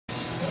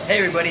Hey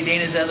everybody,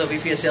 Dana Zezzo,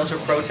 VP of Sales for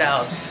Pro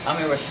Towels. I'm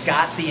here with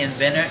Scott, the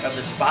inventor of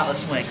the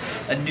Spotless Swing,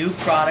 a new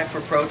product for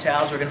Pro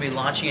Towels. We're going to be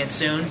launching it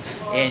soon,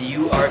 and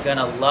you are going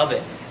to love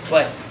it.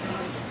 But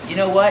you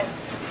know what?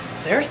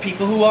 There's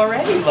people who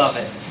already love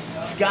it.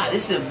 Scott,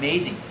 this is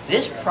amazing.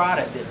 This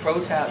product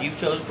that you've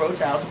chose Pro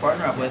Towels to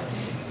partner up with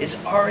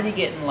is already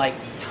getting like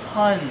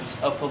tons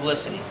of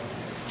publicity.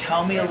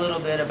 Tell me a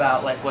little bit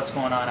about what's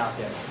going on out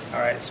there.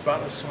 All right,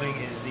 Spotless Swing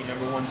is the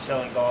 #1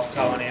 selling golf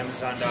towel on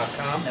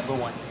Amazon.com. Number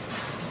one.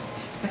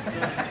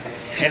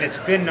 And it's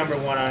been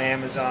 #1 on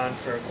Amazon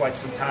for quite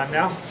some time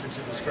now, since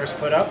it was first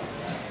put up.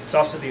 It's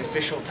also the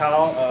official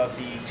towel of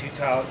the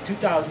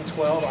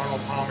 2012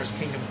 Arnold Palmer's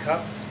Kingdom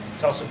Cup.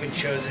 It's also been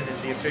chosen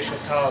as the official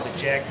towel of the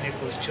Jack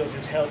Nicklaus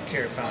Children's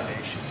Healthcare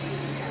Foundation.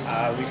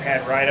 We've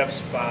had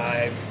write-ups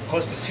by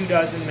close to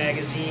 24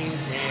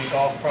 magazines and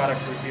golf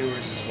product reviewers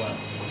as well.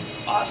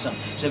 Awesome.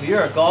 So if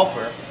you're a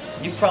golfer,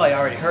 you've probably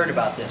already heard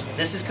about this, but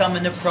this is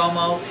coming to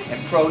promo,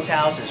 and Pro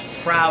Towels is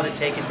proud to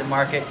take it to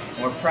market,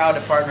 and we're proud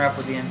to partner up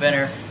with the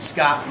inventor,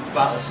 Scott from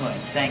Spotless Swing.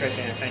 Thanks.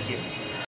 Great, Dan. Thank you.